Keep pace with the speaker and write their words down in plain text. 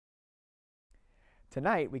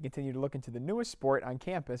Tonight, we continue to look into the newest sport on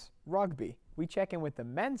campus, rugby. We check in with the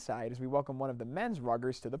men's side as we welcome one of the men's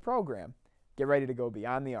ruggers to the program. Get ready to go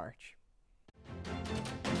beyond the arch.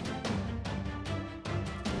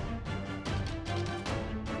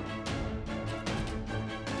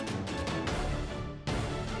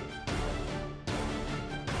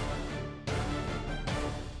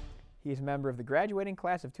 He is a member of the graduating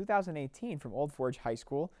class of 2018 from Old Forge High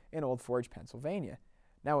School in Old Forge, Pennsylvania.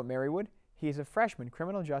 Now at Marywood, he is a freshman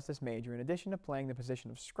criminal justice major in addition to playing the position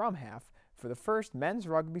of scrum half for the first men's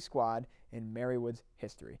rugby squad in Marywood's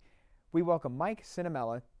history. We welcome Mike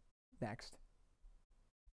Cinamella next.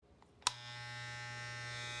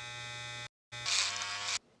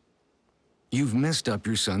 You've messed up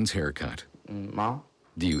your son's haircut. Mom?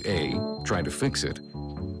 Do you A, try to fix it?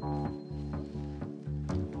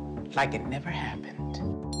 Like it never happened.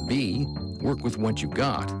 B, work with what you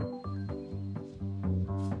got?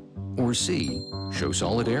 Or C, show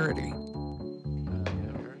solidarity?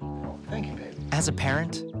 Thank you, baby. As a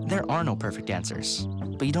parent, there are no perfect answers.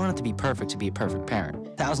 But you don't have to be perfect to be a perfect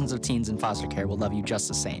parent. Thousands of teens in foster care will love you just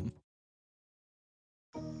the same.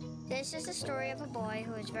 This is the story of a boy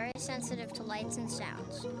who is very sensitive to lights and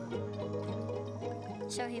sounds.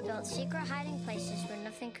 So he built secret hiding places where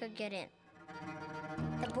nothing could get in.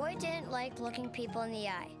 The boy didn't like looking people in the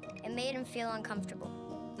eye. It made him feel uncomfortable.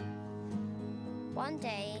 One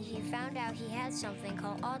day, he found out he had something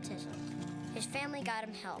called autism. His family got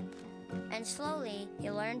him help, and slowly,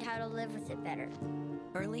 he learned how to live with it better.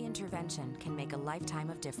 Early intervention can make a lifetime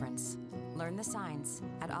of difference. Learn the signs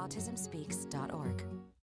at autismspeaks.org.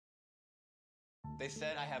 They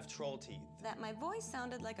said I have troll teeth. That my voice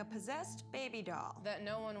sounded like a possessed baby doll. That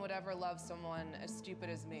no one would ever love someone as stupid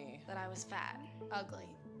as me. That I was fat, ugly.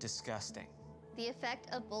 Disgusting. The effect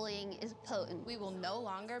of bullying is potent. We will no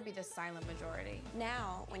longer be the silent majority.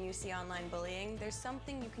 Now, when you see online bullying, there's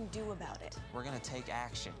something you can do about it. We're gonna take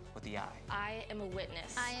action with the I. I am a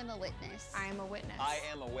witness. I am a witness. I am a witness. I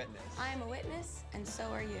am a witness. I am a witness, and so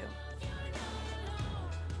are you.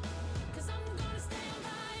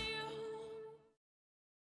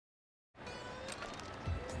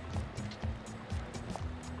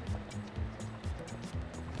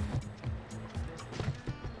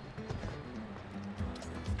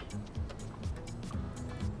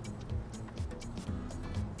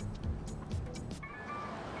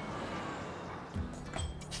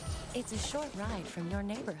 It's a short ride from your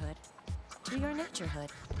neighborhood to your naturehood.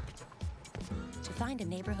 To find a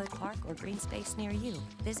neighborhood park or green space near you,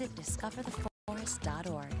 visit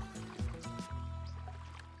discovertheforest.org.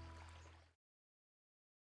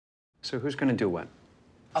 So who's going to do what?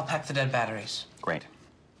 I'll pack the dead batteries. Great.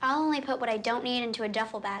 I'll only put what I don't need into a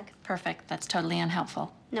duffel bag. Perfect. That's totally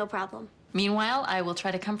unhelpful. No problem. Meanwhile, I will try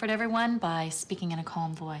to comfort everyone by speaking in a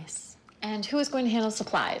calm voice. And who is going to handle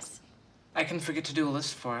supplies? I can forget to do a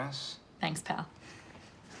list for us. Thanks, pal.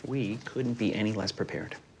 We couldn't be any less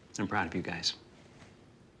prepared. I'm proud of you guys.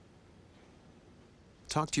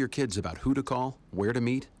 Talk to your kids about who to call, where to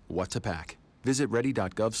meet, what to pack. Visit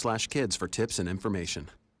ready.gov/kids for tips and information.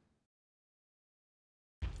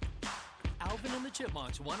 Alvin and the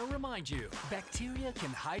Chipmunks want to remind you, bacteria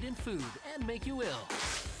can hide in food and make you ill.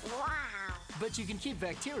 Wow. But you can keep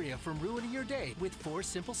bacteria from ruining your day with 4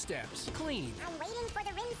 simple steps. Clean. I'm waiting for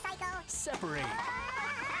the rinse cycle. Separate.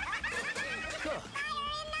 Cook.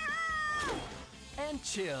 And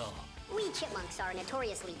chill. We chipmunks are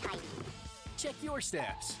notoriously tidy. Check your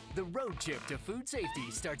steps. The road trip to food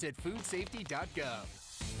safety starts at foodsafety.gov.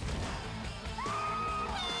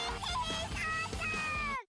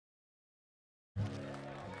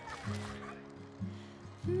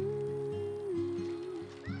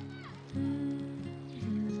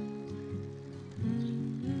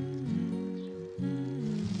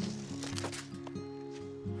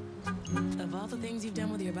 Of all the things you've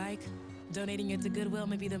done with your bike, donating it to Goodwill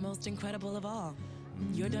may be the most incredible of all.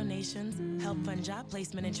 Your donations help fund job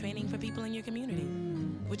placement and training for people in your community,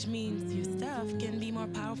 which means your stuff can be more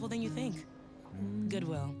powerful than you think.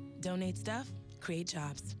 Goodwill. Donate stuff, create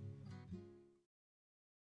jobs.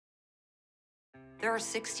 There are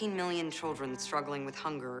 16 million children struggling with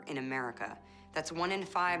hunger in America. That's 1 in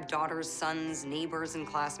 5 daughters, sons, neighbors, and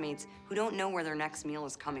classmates who don't know where their next meal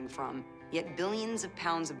is coming from. Yet billions of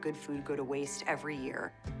pounds of good food go to waste every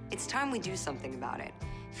year. It's time we do something about it.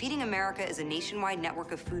 Feeding America is a nationwide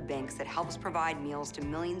network of food banks that helps provide meals to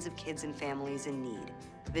millions of kids and families in need.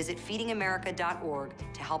 Visit feedingamerica.org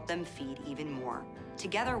to help them feed even more.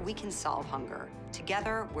 Together, we can solve hunger.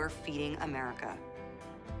 Together, we're feeding America.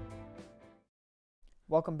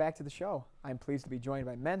 Welcome back to the show. I'm pleased to be joined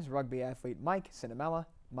by men's rugby athlete Mike Cinamella.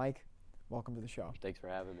 Mike, welcome to the show. Thanks for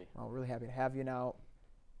having me. Well, we're really happy to have you now.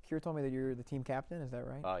 Kira told me that you're the team captain. Is that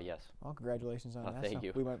right? Yes. Well, congratulations on that. Thank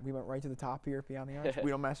you. We went right to the top here beyond the arch. We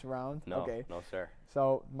don't mess around. No, okay. no, sir.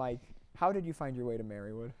 So, Mike, how did you find your way to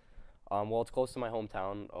Marywood? Well, it's close to my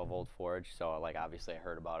hometown of Old Forge, so like obviously I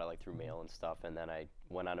heard about it like through mail and stuff, and then I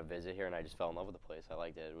went on a visit here and I just fell in love with the place. I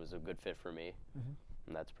liked it. It was a good fit for me,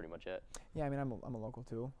 and that's pretty much it. Yeah, I mean I'm a local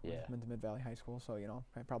too. Yeah. I went to Mid Valley High School, so you know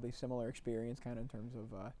I had probably similar experience kind of in terms of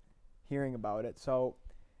hearing about it. So,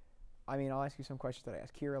 I mean, I'll ask you some questions that I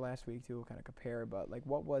asked Kira last week too, kind of compare. But like,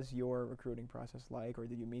 what was your recruiting process like, or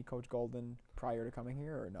did you meet Coach Golden prior to coming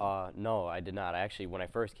here, or no? No, I did not. Actually, when I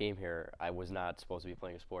first came here, I was not supposed to be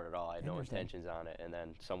playing a sport at all. I had no intentions on it, and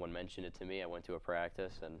then someone mentioned it to me. I went to a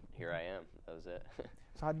practice, and here I am. That was it.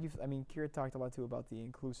 So how did you? I mean, Kira talked a lot too about the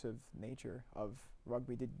inclusive nature of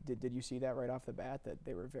rugby. Did you see that right off the bat, that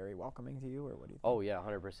they were very welcoming to you, or what do you think? Oh yeah,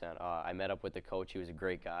 100%. I met up with the coach. He was a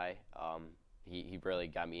great guy. He really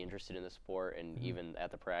got me interested in the sport, and even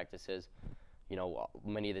at the practices, you know,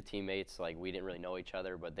 many of the teammates, like, we didn't really know each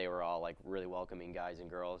other, but they were all like really welcoming guys and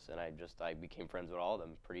girls, and I became friends with all of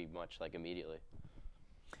them pretty much like immediately.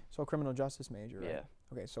 So criminal justice major, right? Yeah.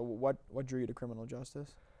 Okay, so what drew you to criminal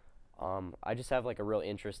justice? I just have like a real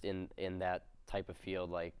interest in that type of field,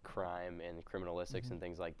 like crime and criminalistics and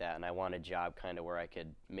things like that, and I want a job kind of where I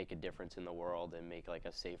could make a difference in the world and make like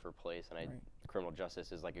a safer place, and criminal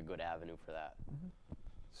justice is like a good avenue for that.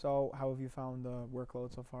 So how have you found the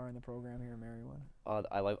workload so far in the program here at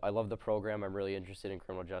Marywood? I love the program. I'm really interested in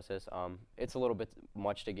criminal justice. It's a little bit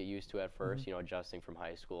much to get used to at first, you know, adjusting from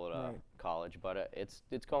high school to college, but it's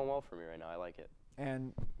going well for me right now. I like it.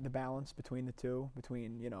 And the balance between the two,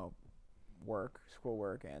 between, you know,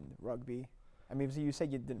 schoolwork and rugby. I mean, you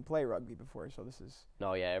said you didn't play rugby before, so this is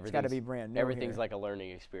it's got to be brand new. Everything's like a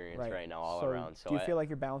learning experience right now, all around. So do you feel like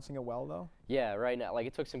you're balancing it well, though? Yeah, right now. Like,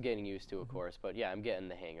 it took some getting used to, of course, but yeah, I'm getting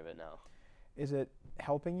the hang of it now. Is it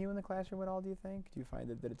helping you in the classroom at all, do you think? Do you find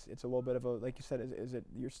that it's a little bit of a, like you said, is it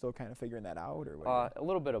you're still kind of figuring that out, or what? A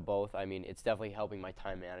little bit of both. I mean, it's definitely helping my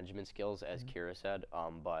time management skills, as Kira said,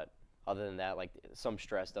 but other than that, like, some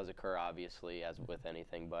stress does occur, obviously, as with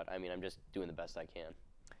anything, but I mean, I'm just doing the best I can.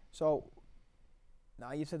 So,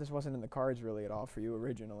 now you said this wasn't in the cards really at all for you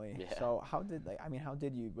originally. Yeah. So how did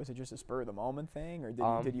you, was it just a spur of the moment thing, or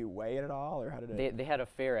did you weigh it at all, or how did it? They had a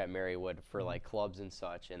fair at Marywood for like clubs and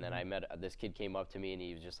such, and then I met, this kid came up to me and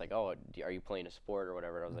he was just like, oh, are you playing a sport or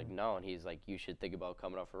whatever? And I was like, no, and he's like, you should think about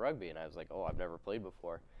coming up for rugby, and I was like, oh, I've never played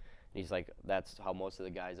before. And he's like, that's how most of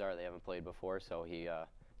the guys are, they haven't played before, so he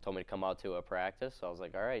told me to come out to a practice, so I was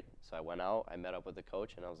like, all right. So I went out, I met up with the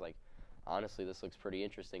coach, and I was like, honestly, this looks pretty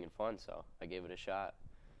interesting and fun, so I gave it a shot.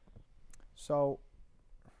 So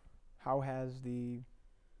how is the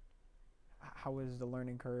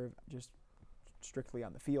learning curve just strictly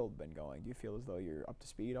on the field been going? Do you feel as though you're up to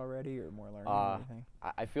speed already, or more learning or anything?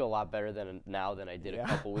 I feel a lot better now than I did a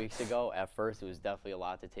couple weeks ago. At first, it was definitely a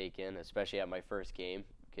lot to take in, especially at my first game,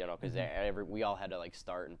 you know, because we all had to like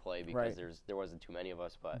start and play because there wasn't too many of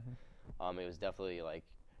us, but it was definitely like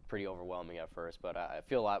pretty overwhelming at first, but I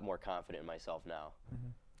feel a lot more confident in myself now.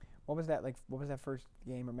 What was that like? What was that first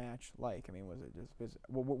game or match like? I mean,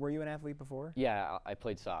 were you an athlete before? Yeah, I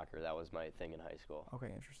played soccer. That was my thing in high school.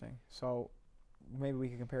 Okay, interesting. So maybe we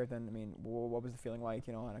could compare it then. I mean, what was the feeling like,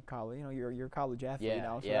 you know, on a college? You know, you're a college athlete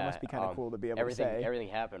now, so that must be kind of cool to be able to say. Everything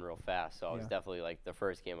happened real fast, so I was definitely like the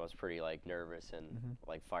first game I was pretty like nervous and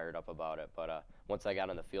like fired up about it. But once I got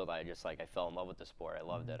on the field, I fell in love with the sport. I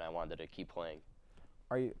loved it. And I wanted to keep playing.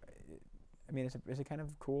 I mean, is it kind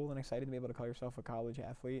of cool and exciting to be able to call yourself a college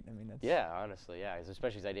athlete? I mean, that's... Yeah, honestly, yeah.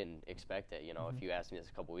 Especially as I didn't expect it. You know, if you asked me this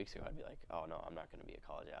a couple weeks ago, I'd be like, oh, no, I'm not going to be a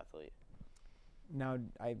college athlete. Now,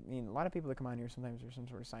 I mean, a lot of people that come on here sometimes are some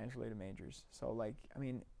sort of science-related majors. So, like, I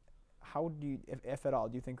mean, how do you, if at all,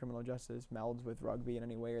 do you think criminal justice melds with rugby in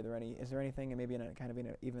any way? Is there anything, maybe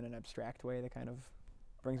even an abstract way that kind of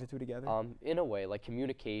brings the two together? In a way, like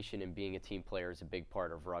communication and being a team player is a big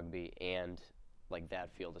part of rugby, and like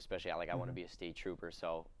that field especially. I want to be a state trooper,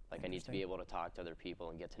 so like I need to be able to talk to other people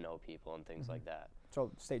and get to know people and things like that.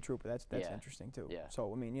 So state trooper, that's interesting too. Yeah.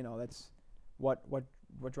 So I mean, you know, that's what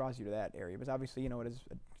draws you to that area? Because obviously, you know, it is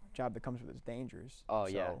a job that comes with its dangers. Oh,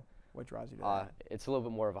 so yeah. What draws you to that? It's a little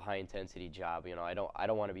bit more of a high intensity job. You know, I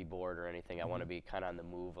don't want to be bored or anything. I want to be kind of on the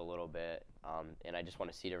move a little bit, and I just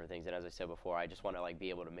want to see different things. And as I said before, I just want to like be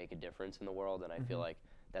able to make a difference in the world, and I feel like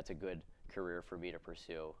that's a good career for me to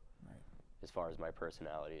pursue. As far as my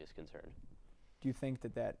personality is concerned. Do you think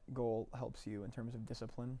that goal helps you in terms of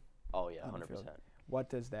discipline? Oh yeah, 100%. What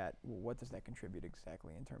does that contribute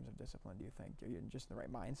exactly in terms of discipline, do you think? Are you just in the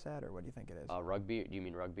right mindset, or what do you think it is? Rugby, do you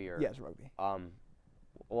mean rugby? Or? Yes, rugby.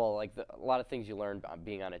 Well, like a lot of things you learn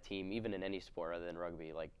being on a team, even in any sport other than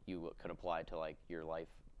rugby, like you can apply to like your life.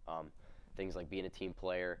 Things like being a team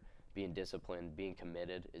player, being disciplined, being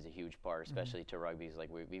committed is a huge part, especially to rugby. Like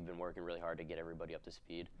we've been working really hard to get everybody up to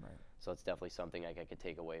speed. Right. So it's definitely something like I could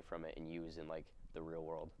take away from it and use in like the real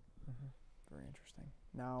world. Very interesting.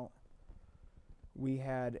 Now, we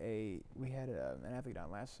had an athlete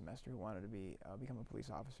on last semester who wanted to become a police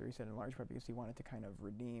officer. He said in large part because he wanted to kind of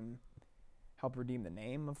help redeem the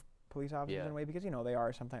name of police officers in a way, because they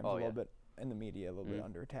are sometimes a little bit in the media, a little bit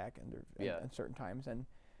under attack at certain times. And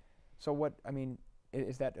so what, I mean,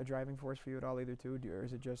 is that a driving force for you at all either too, or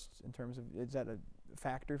is it just in terms of, is that a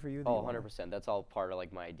factor for you? Oh, 100%. That's all part of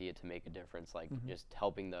like my idea to make a difference, like just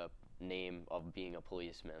helping the name of being a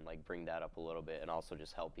policeman, like bring that up a little bit, and also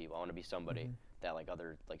just help people. I want to be somebody that like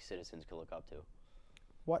other like citizens could look up to.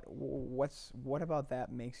 What about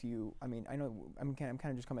that makes you, I mean, I know I'm kind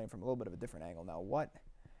of just coming from a little bit of a different angle now.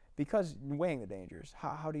 Because weighing the dangers,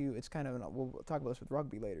 how do you, it's kind of, we'll talk about this with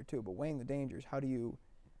rugby later too, but weighing the dangers, how do you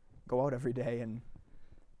go out every day and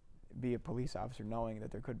be a police officer knowing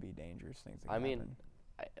that there could be dangerous things that happen? mean,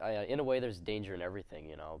 in a way there's danger in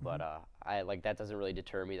everything, but I like that doesn't really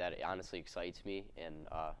deter me. That it honestly excites me and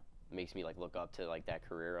makes me like look up to like that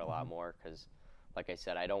career a lot more, because like I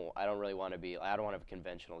said, I don't really want to be, I don't want to have a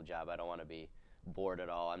conventional job. I don't want to be bored at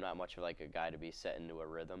all. I'm not much of like a guy to be set into a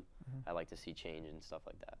rhythm. I like to see change and stuff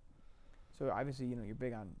like that. So obviously, you're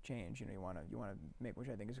big on change. You want to make, which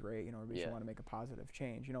I think is great. You want to make a positive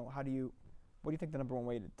change. What do you think the number one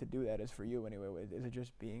way to do that is for you anyway? Is it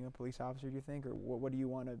just being a police officer, do you think, or what do you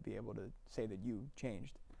want to be able to say that you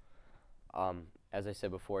changed? As I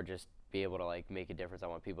said before, just be able to like make a difference. I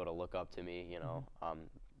want people to look up to me.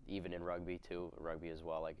 Even in rugby too, rugby as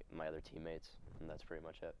well, like my other teammates, and that's pretty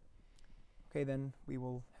much it. Okay, then we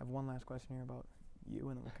will have one last question here about you,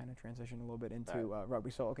 and then we'll kind of transition a little bit into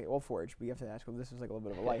rugby. So, okay, Old Forge, we have to ask, well, this is like a little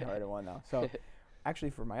bit of a lighthearted one now. So, actually,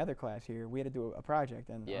 for my other class here, we had to do a project,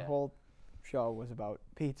 and our whole show was about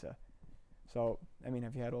pizza. So, I mean,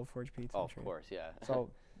 have you had Old Forge pizza? Oh, of course, yeah. So,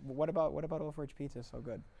 what about Old Forge pizza so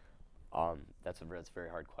good? That's a very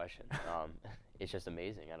hard question. It's just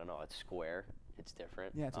amazing. I don't know. It's square. It's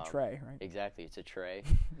different. Yeah, it's a tray, right? Exactly, it's a tray.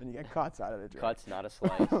 And you get cuts out of the tray. Cuts, not a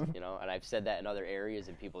slice. And I've said that in other areas,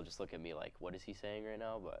 and people just look at me like, "What is he saying right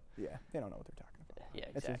now?" But yeah, they don't know what they're talking about. Yeah,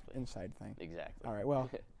 exactly. It's an inside thing. Exactly. All right. Well,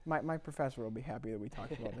 my professor will be happy that we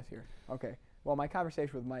talked about this here. Okay. Well, my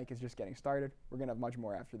conversation with Mike is just getting started. We're gonna have much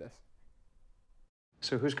more after this.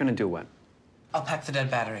 So who's going to do what? I'll pack the dead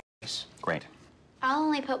batteries. Great. I'll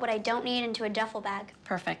only put what I don't need into a duffel bag.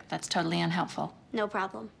 Perfect. That's totally unhelpful. No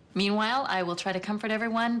problem. Meanwhile, I will try to comfort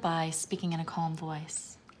everyone by speaking in a calm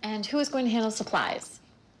voice. And who is going to handle supplies?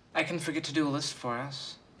 I can forget to do a list for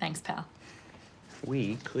us. Thanks, pal.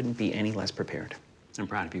 We couldn't be any less prepared. I'm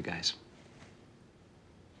proud of you guys.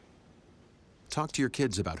 Talk to your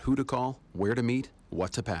kids about who to call, where to meet,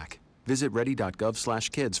 what to pack. Visit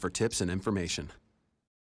ready.gov/kids for tips and information.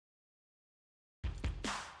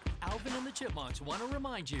 Alvin and the Chipmunks want to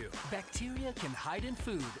remind you, bacteria can hide in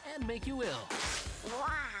food and make you ill.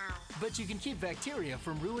 Wow. But you can keep bacteria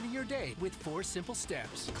from ruining your day with 4 simple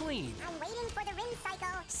steps. Clean. I'm waiting for the rinse cycle.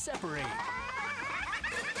 Separate.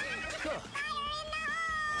 Cook. Fire in the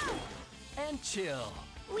hole! And chill.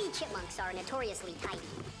 We chipmunks are notoriously tidy.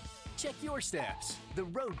 Check your steps. The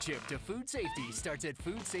road trip to food safety starts at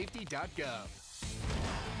foodsafety.gov.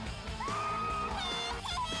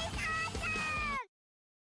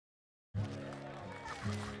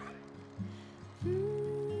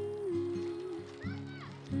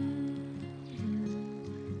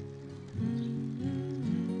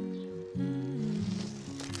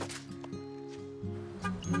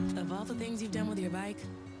 Of all the things you've done with your bike,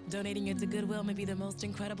 donating it to Goodwill may be the most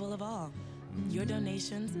incredible of all. Your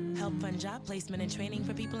donations help fund job placement and training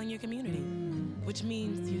for people in your community, which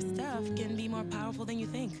means your stuff can be more powerful than you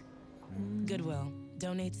think. Goodwill.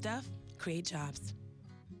 Donate stuff, create jobs.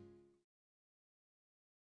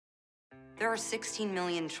 There are 16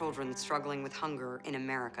 million children struggling with hunger in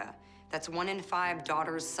America. That's 1 in 5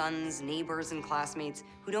 daughters, sons, neighbors, and classmates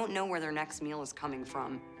who don't know where their next meal is coming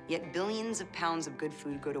from. Yet billions of pounds of good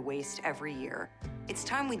food go to waste every year. It's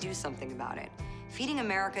time we do something about it. Feeding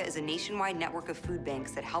America is a nationwide network of food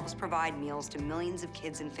banks that helps provide meals to millions of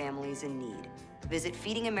kids and families in need. Visit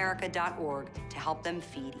feedingamerica.org to help them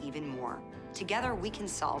feed even more. Together, we can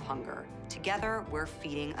solve hunger. Together, we're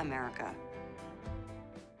feeding America.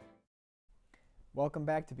 Welcome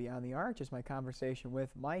back to Beyond the Arch as my conversation with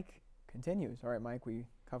Mike continues. All right, Mike, we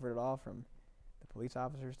covered it all from the police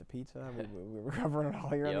officers to pizza. We were covering it all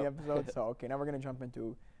here in the episode. So, okay, now we're going to jump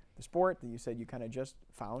into the sport that you said you kind of just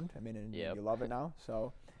found. I mean, and Yep. you love it now.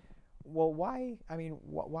 So, well, why? I mean,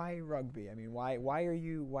 why rugby? I mean, why do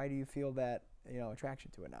you feel that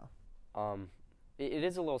attraction to it now? It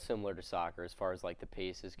is a little similar to soccer as far as like the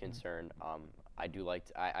pace is concerned. I do like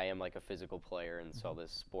I am like a physical player, and so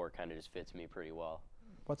this sport kind of just fits me pretty well.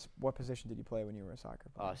 What position did you play when you were a soccer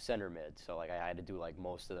player? Center mid. So like I had to do like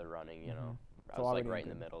most of the running. You know, I So was like already right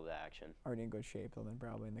in in the good- middle of the action. Already in good shape, though, then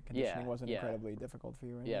probably, and the conditioning wasn't incredibly difficult for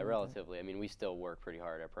you, right? Yeah, relatively. I mean, we still work pretty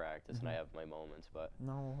hard at practice, and I have my moments, but.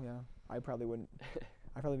 No, yeah, I probably wouldn't.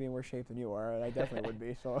 I'd probably be in worse shape than you are. I definitely would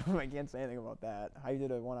be. So I can't say anything about that. I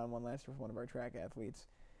did a one-on-one last year with one of our track athletes.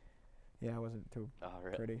 Yeah, I wasn't too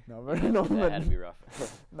really? pretty. No, but no, That had to be rough.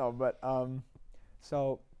 No, but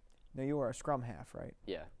so now you were a scrum half, right?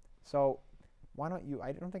 Yeah. So why don't you?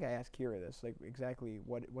 I don't think I asked Kira this. Like exactly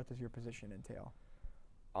what does your position entail?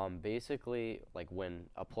 Basically, like when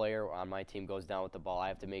a player on my team goes down with the ball, I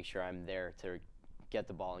have to make sure I'm there to get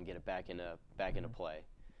the ball and get it back into play.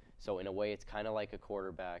 So in a way, it's kind of like a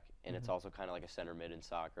quarterback, and it's also kind of like a center mid in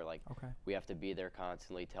soccer. Like we have to be there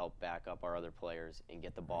constantly to help back up our other players and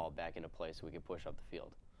get the ball back into play so we can push up the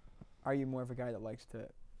field. Are you more of a guy that likes to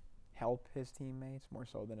help his teammates more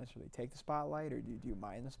so than necessarily take the spotlight, or do you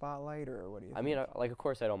mind the spotlight, or what do you think? I mean, like of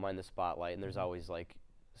course I don't mind the spotlight, and there's always like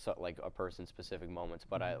like a person-specific moments,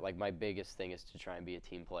 but I like my biggest thing is to try and be a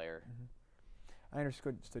team player. I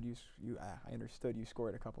understood you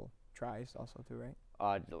scored a couple tries also too, right?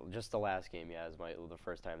 Just the last game, yeah, is the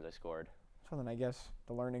first times I scored. So then I guess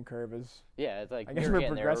the learning curve is. Yeah, it's like I guess we're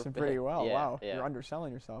progressing pretty well. Yeah, wow, yeah. You're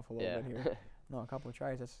underselling yourself a little bit here. No, a couple of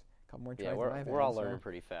tries. That's a couple more tries. Yeah, than I've had, we're all so. learning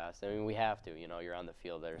pretty fast. I mean, we have to. You know, you're on the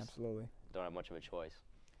field. Absolutely. Don't have much of a choice.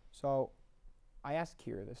 So, I asked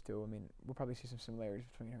Kira this too. I mean, we'll probably see some similarities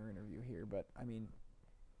between her interview here, but I mean,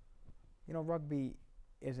 rugby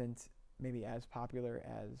isn't maybe as popular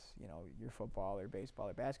as your football or baseball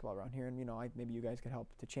or basketball around here, and maybe you guys could help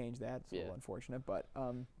to change that. It's a little unfortunate, but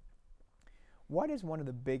what is one of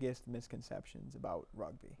the biggest misconceptions about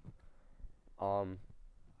rugby?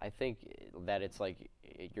 I think that it's like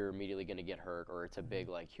you're immediately going to get hurt, or it's a big,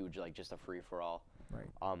 like, huge, like, just a free-for-all. Right.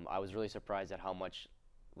 I was really surprised at how much,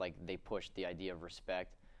 like, they pushed the idea of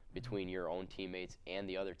respect between your own teammates and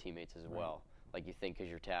the other teammates as well. Like, you think because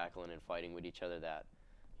you're tackling and fighting with each other that,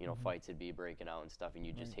 fights would be breaking out and stuff, and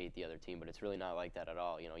you just hate the other team, but it's really not like that at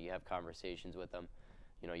all. You have conversations with them.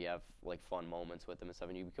 You have, like, fun moments with them and stuff,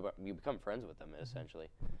 and you become friends with them, essentially,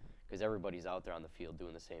 because everybody's out there on the field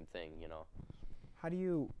doing the same thing, How do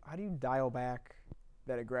you dial back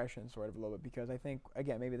that aggression sort of a little bit? Because I think,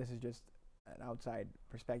 again, maybe this is just an outside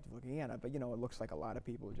perspective looking in it, but it looks like a lot of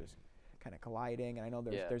people just kind of colliding, and I know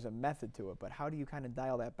there's a method to it, but how do you kind of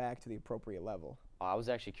dial that back to the appropriate level? I was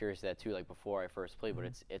actually curious of that too, like before I first played, but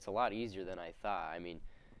it's a lot easier than I thought. I mean,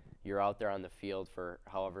 you're out there on the field for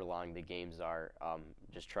however long the games are,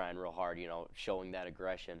 just trying real hard, showing that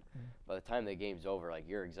aggression. By the time the game's over, like,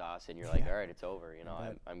 you're exhausted, and you're like, all right, it's over.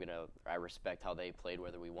 I respect how they played,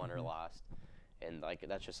 whether we won or lost. And, like,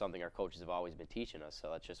 that's just something our coaches have always been teaching us,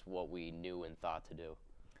 so that's just what we knew and thought to do.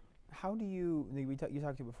 How do you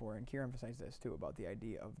talked to before, and Kira emphasized this too, about the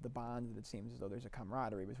idea of the bond, that it seems as though there's a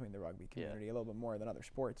camaraderie between the rugby community, a little bit more than other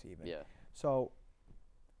sports even. Yeah. So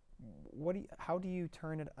how do you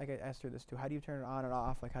turn it, like I asked her this too, how do you turn it on and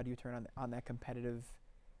off? Like, how do you turn on that competitive,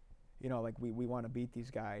 like we want to beat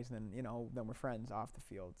these guys, and then we're friends off the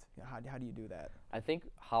field? How do you do that? I think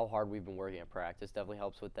how hard we've been working at practice definitely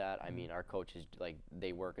helps with that. I mean, our coaches, like,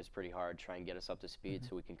 they work us pretty hard, try and get us up to speed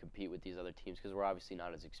so we can compete with these other teams, because we're obviously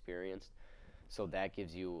not as experienced. So that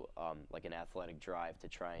gives you like an athletic drive to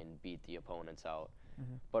try and beat the opponents out.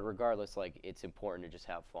 But regardless, like, it's important to just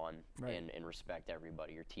have fun and respect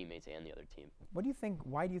everybody, your teammates and the other team. What do you think?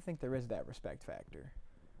 Why do you think there is that respect factor?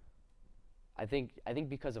 I think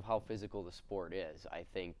because of how physical the sport is, I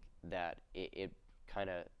think that it kind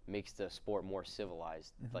of makes the sport more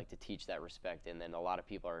civilized, like, to teach that respect. And then a lot of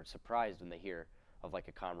people are surprised when they hear of, like,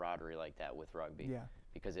 a camaraderie like that with rugby. Yeah.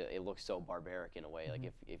 Because it looks so barbaric in a way,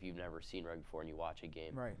 like if you've never seen rugby before and you watch a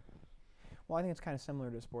game. Right. Well, I think it's kind of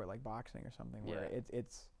similar to a sport like boxing or something, where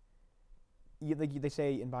it's like they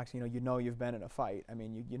say in boxing, you've been in a fight. I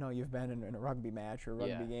mean, you've been in a rugby match or a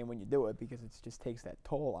rugby game when you do it, because it just takes that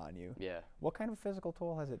toll on you. Yeah. What kind of physical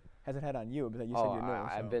toll has it had on you? Because you said you're new.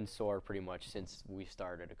 I've been sore pretty much since we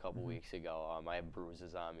started a couple weeks ago. I have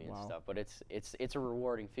bruises on me and stuff, but it's a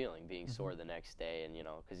rewarding feeling being sore the next day, and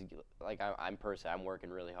because like I'm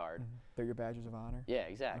working really hard. They're your badges of honor. Yeah,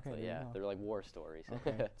 exactly. Okay, yeah, they're like war stories.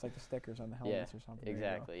 Okay. It's like the stickers on the helmets or something.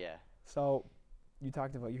 Exactly. Yeah. So, you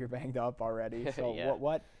talked about you're banged up already. So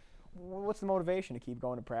what's the motivation to keep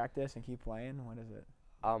going to practice and keep playing? What is it?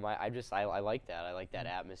 I like that. I like that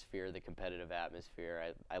atmosphere, the competitive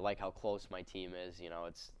atmosphere. I like how close my team is. You know,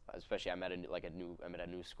 it's especially I'm at a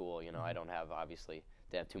new school. You know, I don't have obviously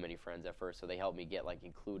to have too many friends at first, so they help me get like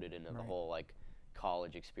included into the whole like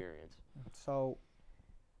college experience. So,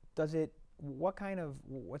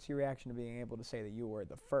 what's your reaction to being able to say that you were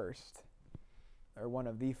the first, or one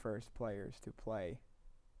of the first players to play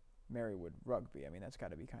Marywood rugby? I mean, that's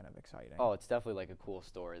got to be kind of exciting. Oh, it's definitely like a cool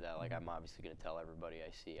story that like I'm obviously going to tell everybody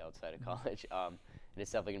I see outside of college. And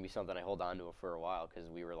it's definitely going to be something I hold on to for a while because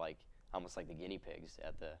we were like almost like the guinea pigs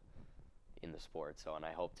in the sport. So, and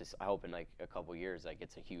I hope in like a couple years like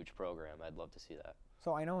it's a huge program. I'd love to see that.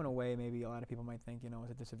 So I know in a way maybe a lot of people might think, you know,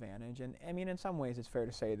 it's a disadvantage. And I mean, in some ways it's fair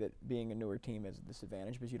to say that being a newer team is a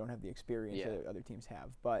disadvantage because you don't have the experience that other teams have.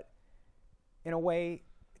 But in a way,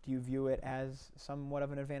 do you view it as somewhat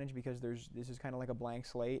of an advantage because this is kind of like a blank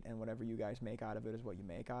slate and whatever you guys make out of it is what you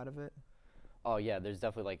make out of it? Oh yeah, there's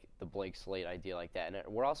definitely like the blank slate idea like that, and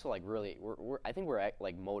we're also like really I think we're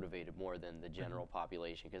like motivated more than the general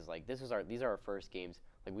population because like these are our first games.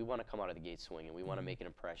 Like we want to come out of the gate swinging. We want to make an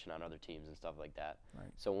impression on other teams and stuff like that.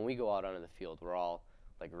 Right. So when we go out onto the field, we're all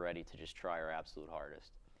like ready to just try our absolute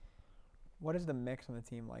hardest. What is the mix on the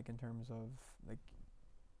team like in terms of like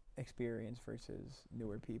experience versus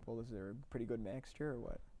newer people? Is there a pretty good mixture or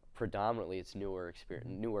what? Predominantly it's newer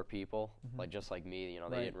people, like just like me, you know,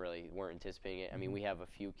 they weren't anticipating it. I mean, we have a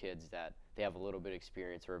few kids that they have a little bit of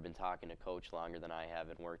experience or have been talking to coach longer than I have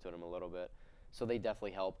and worked with him a little bit. So they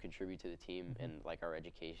definitely help contribute to the team and like our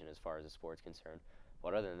education as far as the sport's concerned.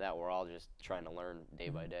 But other than that, we're all just trying to learn day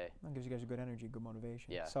by day. That gives you guys a good energy, good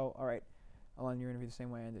motivation. Yeah. So, all right, I'll end your interview the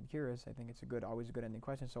same way I ended Kira's. I think it's always a good ending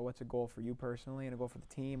question. So what's a goal for you personally and a goal for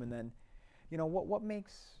the team? And then, you know, what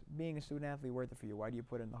makes being a student athlete worth it for you? Why do you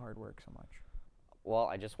put in the hard work so much? Well,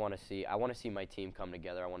 I want to see my team come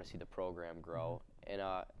together. I want to see the program grow. And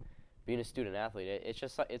being a student athlete,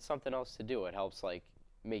 it's something else to do. It helps like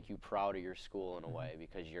make you proud of your school in a way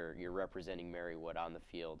because you're representing Marywood on the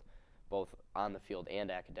field, both on the field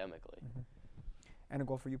and academically. And a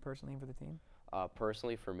goal for you personally and for the team?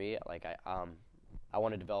 Personally, for me, like I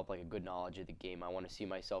want to develop like a good knowledge of the game. I want to see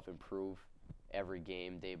myself improve every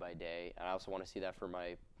game, day by day, and I also want to see that for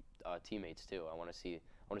my teammates too. I want to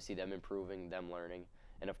see them improving, them learning,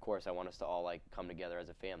 and of course, I want us to all like come together as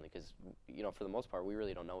a family because, you know, for the most part, we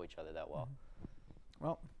really don't know each other that well.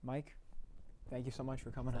 Well, Mike, thank you so much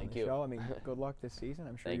for coming on the show. I mean, good luck this season.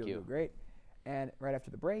 I'm sure you'll do great. And right after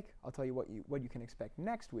the break, I'll tell you what you can expect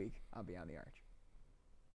next week on Beyond the Arch.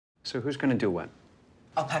 So who's going to do what?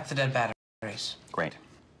 I'll pack the dead batteries. Great.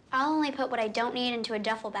 I'll only put what I don't need into a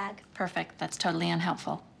duffel bag. Perfect. That's totally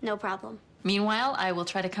unhelpful. No problem. Meanwhile, I will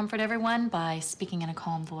try to comfort everyone by speaking in a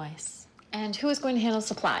calm voice. And who is going to handle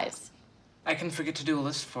supplies? I can forget to do a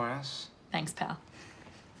list for us. Thanks, pal.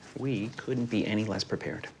 We couldn't be any less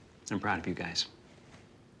prepared. I'm proud of you guys.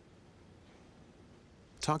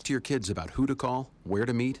 Talk to your kids about who to call, where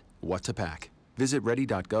to meet, what to pack. Visit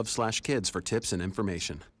ready.gov/kids for tips and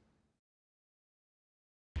information.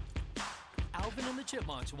 Alvin and the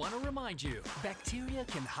Chipmunks want to remind you, bacteria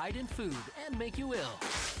can hide in food and make you ill.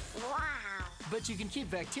 Wow. But you can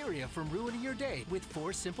keep bacteria from ruining your day with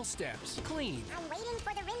 4 simple steps. Clean. I'm waiting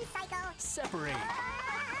for the rinse cycle. Separate.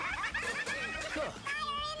 Cook.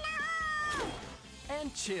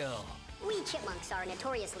 And chill. We chipmunks are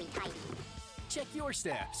notoriously tidy. Check your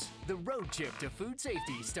steps. The road trip to food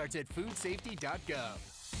safety starts at foodsafety.gov.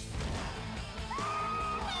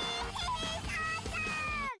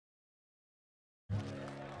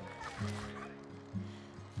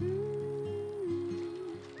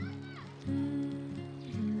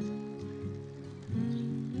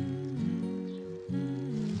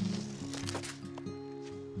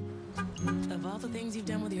 Of all the things you've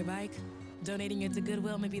done with your bike, donating it to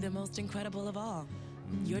Goodwill may be the most incredible of all.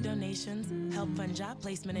 Your donations help fund job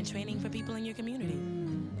placement and training for people in your community,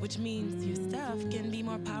 which means your stuff can be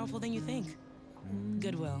more powerful than you think.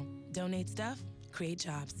 Goodwill. Donate stuff, create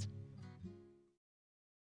jobs.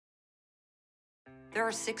 There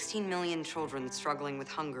are 16 million children struggling with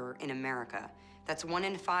hunger in America. That's 1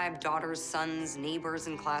 in 5 daughters, sons, neighbors,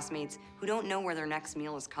 and classmates who don't know where their next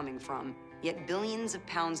meal is coming from. Yet billions of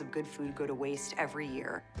pounds of good food go to waste every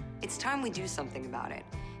year. It's time we do something about it.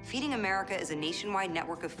 Feeding America is a nationwide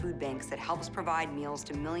network of food banks that helps provide meals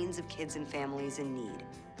to millions of kids and families in need.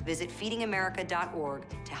 Visit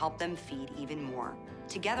feedingamerica.org to help them feed even more.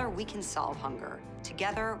 Together, we can solve hunger.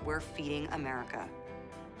 Together, we're feeding America.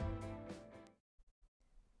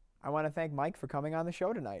 I want to thank Mike for coming on the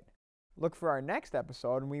show tonight. Look for our next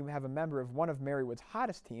episode, and we have a member of one of Marywood's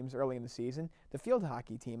hottest teams early in the season, the field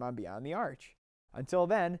hockey team on Beyond the Arch. Until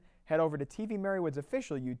then, Head over to TV Marywood's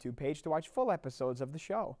official YouTube page to watch full episodes of the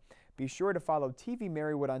show. Be sure to follow TV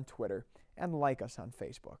Marywood on Twitter and like us on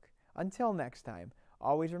Facebook. Until next time,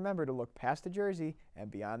 always remember to look past the jersey and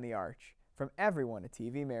beyond the arch. From everyone at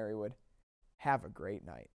TV Marywood, have a great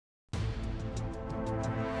night.